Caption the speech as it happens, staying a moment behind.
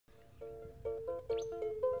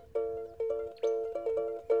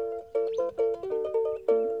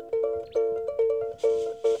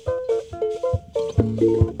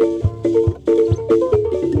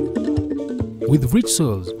With rich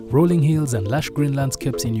soils, rolling hills and lush green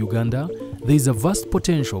landscapes in Uganda, there is a vast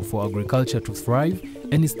potential for agriculture to thrive,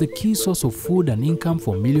 and it's the key source of food and income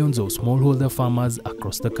for millions of smallholder farmers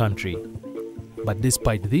across the country. But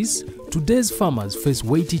despite this, today's farmers face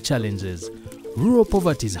weighty challenges. Rural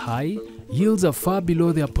poverty is high, yields are far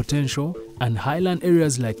below their potential, and highland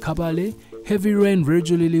areas like Kabale, heavy rain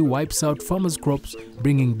regularly wipes out farmers' crops,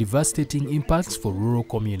 bringing devastating impacts for rural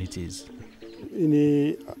communities.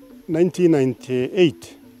 In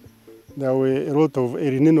 1998, there were a lot of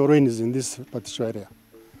El Nino rains in this particular area.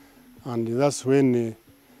 And that's when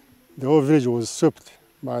the whole village was swept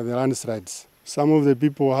by the landslides. Some of the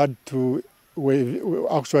people were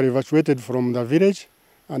actually evacuated from the village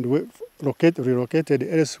and relocated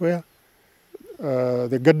elsewhere.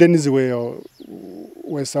 The gardens were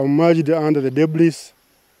submerged under the debris,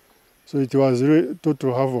 so it was really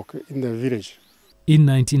total havoc in the village. In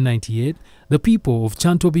 1998, the people of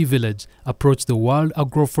Chantobi village approached the World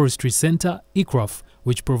Agroforestry Center, ICRAF,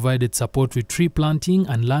 which provided support with tree planting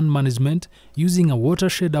and land management using a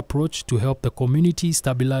watershed approach to help the community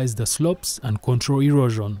stabilize the slopes and control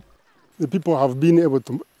erosion. The people have been able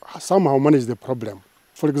to somehow manage the problem.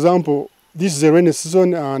 For example, this is a rainy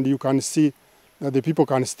season and you can see that the people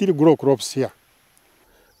can still grow crops here.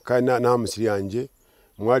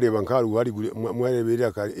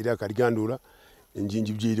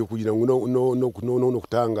 Njinji bjiri kugira no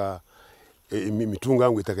kutanga imitunga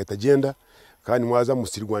yangu itakayagenda kandi mwaza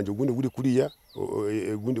musiri gwanje guri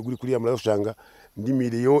kuriya murashanga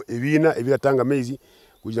ndimiriyo ebina ebiratanga amezi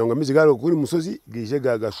kugira ngo amezi garo kuri musozi gije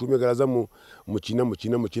gashume garaza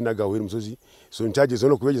mukina gahwera musozi so ntagezo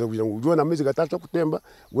no kubegeza kugira ngo ujona amezi gatatu kutemba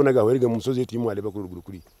gona gahwerega musozi yetimu areba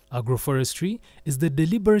kuri. Agroforestry is the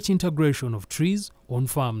deliberate integration of trees on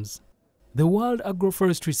farms. The World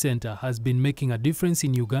Agroforestry Center has been making a difference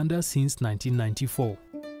in Uganda since 1994.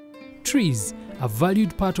 Trees, a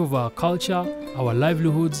valued part of our culture, our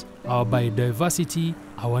livelihoods, our biodiversity,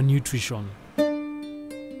 our nutrition.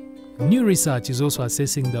 New research is also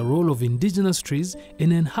assessing the role of indigenous trees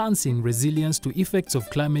in enhancing resilience to effects of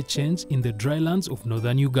climate change in the drylands of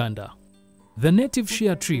northern Uganda. The native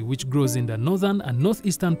Shea tree, which grows in the northern and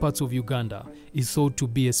northeastern parts of Uganda, is thought to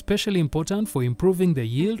be especially important for improving the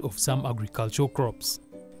yield of some agricultural crops.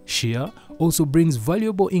 Shea also brings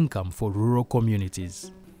valuable income for rural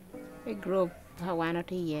communities. We grew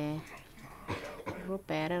up year.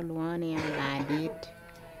 Group era luani AVID.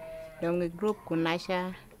 Dongi group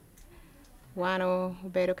kunasha wano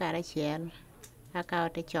beru karachel.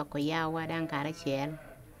 Akaote choko ya wadang karachel.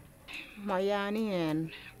 Mayani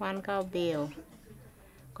and one cow bill.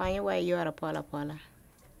 Can you wear your pola?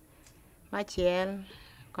 Machiel,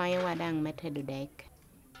 can you wadang metedu deck?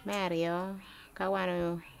 Mario,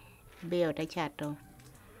 Kawano bill te chato.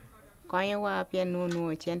 Can you wap ya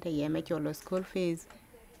nunu chente ye mecholo school fees?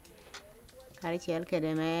 Karichel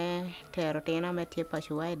kedeme terotena metipa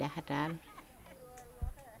shuai da hatal.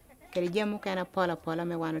 Kerijamu kana pola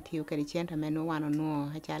me wano tiu kerichenta menu wano no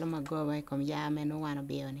hachalo magoba komya menu wano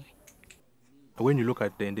bioni. When you look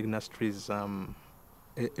at the indigenous trees, for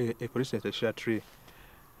instance, the Shea tree,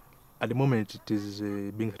 at the moment it is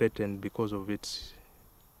being threatened because of its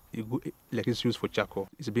used for charcoal.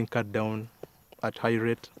 It's being cut down at high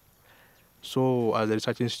rate. So as a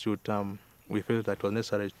research institute, we felt that it was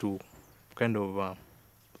necessary to kind of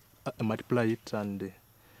multiply it and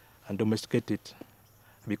domesticate it,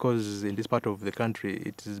 because in this part of the country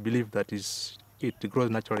it is believed that it grows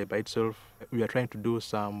naturally by itself. We are trying to do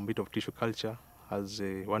some bit of tissue culture as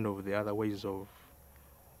one of the other ways of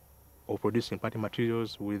producing planting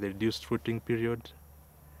materials with a reduced fruiting period.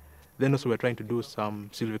 Then also we're trying to do some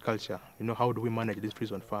silviculture. How do we manage these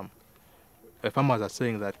trees on farm? Farmers are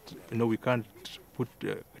saying that, we can't put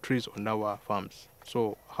trees on our farms.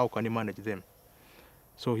 So how can you manage them?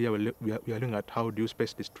 So here we are looking at how do you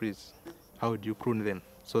space these trees? How do you prune them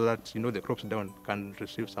so that, the crops down can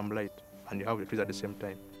receive some light and you have the trees at the same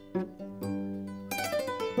time.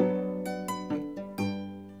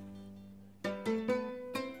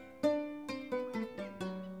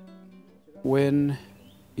 When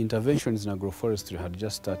interventions in agroforestry had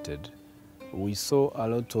just started, we saw a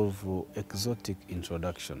lot of exotic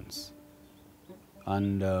introductions.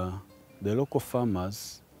 And the local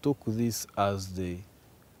farmers took this as the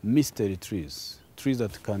mystery trees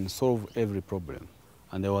that can solve every problem.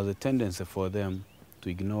 And there was a tendency for them to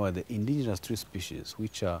ignore the indigenous tree species,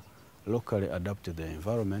 which are locally adapted to their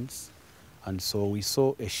environments. And so we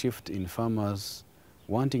saw a shift in farmers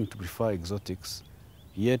wanting to prefer exotics,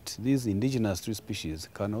 yet these indigenous tree species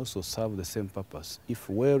can also serve the same purpose if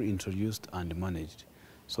well introduced and managed.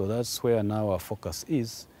 So that's where now our focus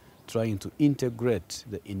is, trying to integrate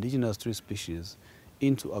the indigenous tree species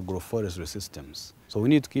into agroforestry systems. So we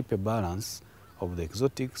need to keep a balance of the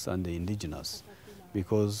exotics and the indigenous,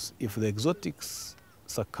 because if the exotics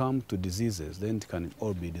succumb to diseases, then it can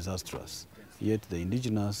all be disastrous. Yet the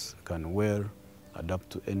indigenous can well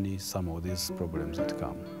adapt to some of these problems that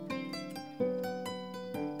come.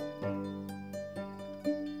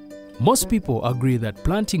 Most people agree that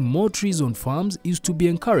planting more trees on farms is to be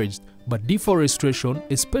encouraged, but deforestation,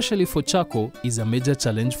 especially for charcoal, is a major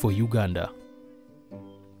challenge for Uganda.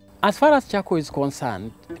 As far as charcoal is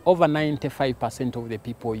concerned, over 95% of the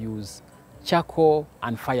people use charcoal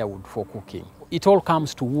and firewood for cooking. It all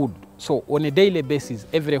comes to wood. So on a daily basis,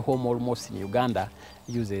 every home almost in Uganda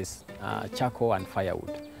uses charcoal and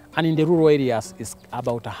firewood. And in the rural areas, it's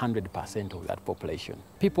about 100% of that population.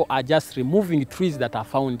 People are just removing trees that are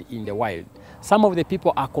found in the wild. Some of the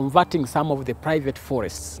people are converting some of the private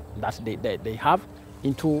forests that they have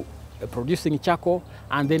into producing charcoal,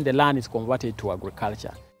 and then the land is converted to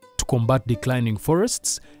agriculture. To combat declining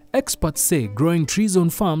forests, experts say growing trees on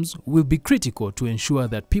farms will be critical to ensure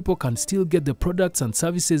that people can still get the products and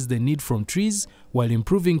services they need from trees while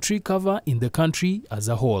improving tree cover in the country as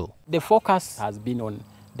a whole. The focus has been on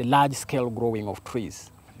the large-scale growing of trees.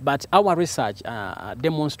 But our research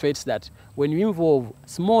demonstrates that when you involve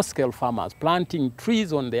small-scale farmers planting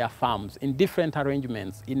trees on their farms in different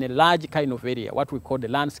arrangements in a large kind of area, what we call the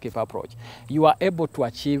landscape approach, you are able to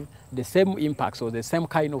achieve the same impacts or the same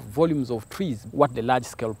kind of volumes of trees what the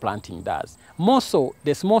large-scale planting does. More so,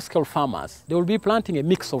 the small-scale farmers, they will be planting a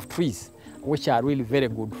mix of trees which are really very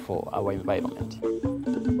good for our environment.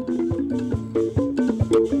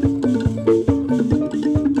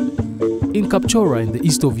 In Kapchorwa in the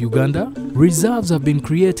east of Uganda, reserves have been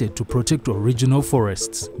created to protect original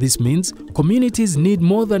forests. This means communities need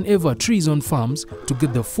more than ever trees on farms to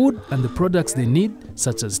get the food and the products they need,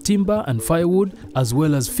 such as timber and firewood, as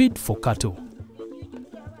well as feed for cattle.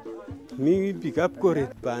 Mi pick up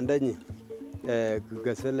correct bandani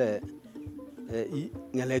gasele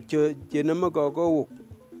ngalecho jenama gogo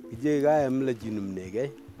je ga amla jinum nege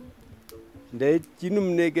de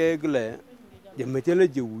jinum nege gle Jamatele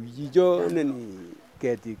jijo nani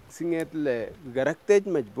Cathy singet le garaktaj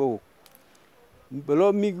majbo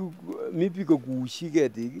belo mi piko gushi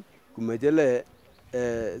Cathy kumajele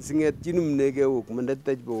singet jinum nege wok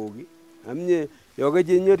mandataj bogi amne yoga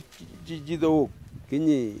jenyor jido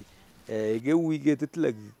kinyi ge wige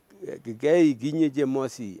tutla ge ginye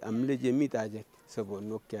jemosi amle jemitaje sabo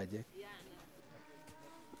nokyaje.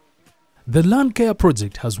 The Land Care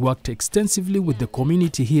Project has worked extensively with the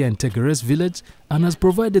community here in Tegeres village and has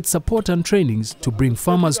provided support and trainings to bring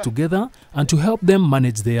farmers together and to help them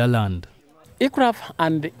manage their land. ICRAF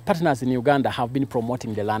and partners in Uganda have been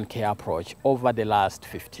promoting the land care approach over the last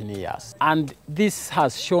 15 years. And this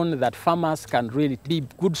has shown that farmers can really be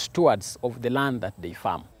good stewards of the land that they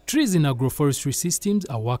farm. Trees in agroforestry systems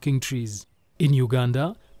are working trees. In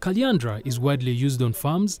Uganda, Calliandra is widely used on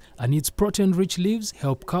farms and its protein-rich leaves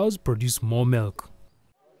help cows produce more milk.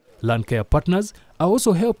 Land care partners are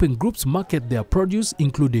also helping groups market their produce,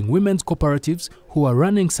 including women's cooperatives who are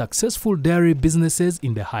running successful dairy businesses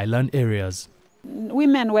in the highland areas.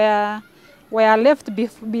 Women were left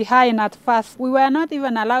behind at first. We were not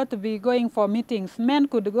even allowed to be going for meetings. Men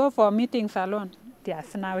could go for meetings alone. It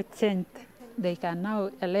has now changed. They can now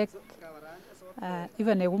elect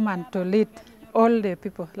even a woman to lead all the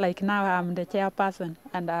people. Like now I'm the chairperson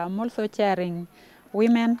and I'm also chairing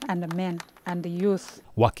women and men and the youth.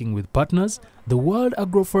 Working with partners, the World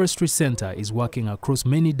Agroforestry Center is working across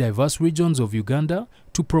many diverse regions of Uganda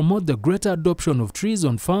to promote the greater adoption of trees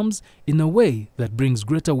on farms in a way that brings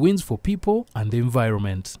greater wins for people and the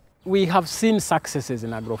environment. We have seen successes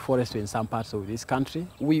in agroforestry in some parts of this country.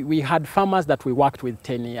 We had farmers that we worked with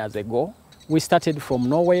 10 years ago. We started from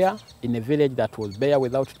nowhere in a village that was bare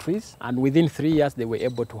without trees, and within 3 years they were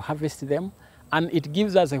able to harvest them. And it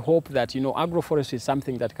gives us a hope that, agroforestry is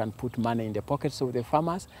something that can put money in the pockets of the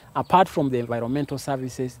farmers. Apart from the environmental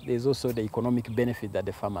services, there's also the economic benefit that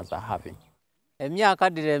the farmers are having.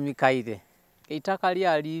 Emyaka dire mikaire itaka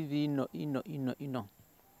lyali ino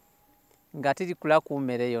nga tiri kula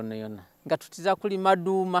kumere yona nga tutiza kulima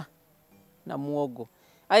duma na muogo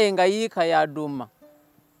aye nga yika ya duma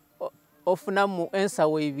ofuna mu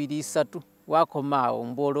ensawo 2-3 wakomaawo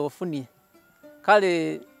mbolo ofuni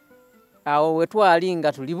kale awo wetwali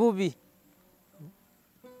nga tuli bubi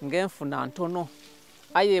ngenfuna ntono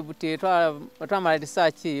aye bute twamala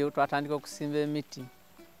research eyo twatandika okusimba emiti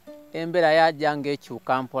embera yajanga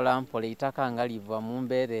ekyuka mpola itaka nga liva mu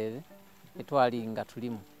mberere etwali nga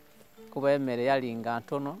tulimu kuba emmere yali nga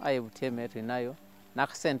ntono aye bute emmere tulinayo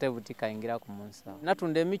n'akasente buti kayingira ku munsawo.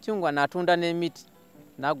 Natunda emichungwa n'atunda n'emiti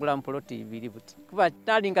n'agula mpoloti ibiri buti. Kuba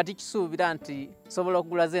talinga tikisuubira nti sobola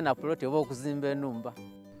okugula zeena poloti oba okuzimba ennumba.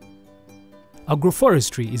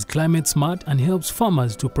 Agroforestry is climate smart and helps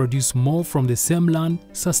farmers to produce more from the same land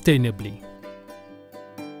sustainably.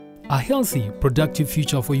 A healthy, productive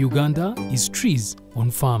future for Uganda is trees on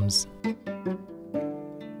farms.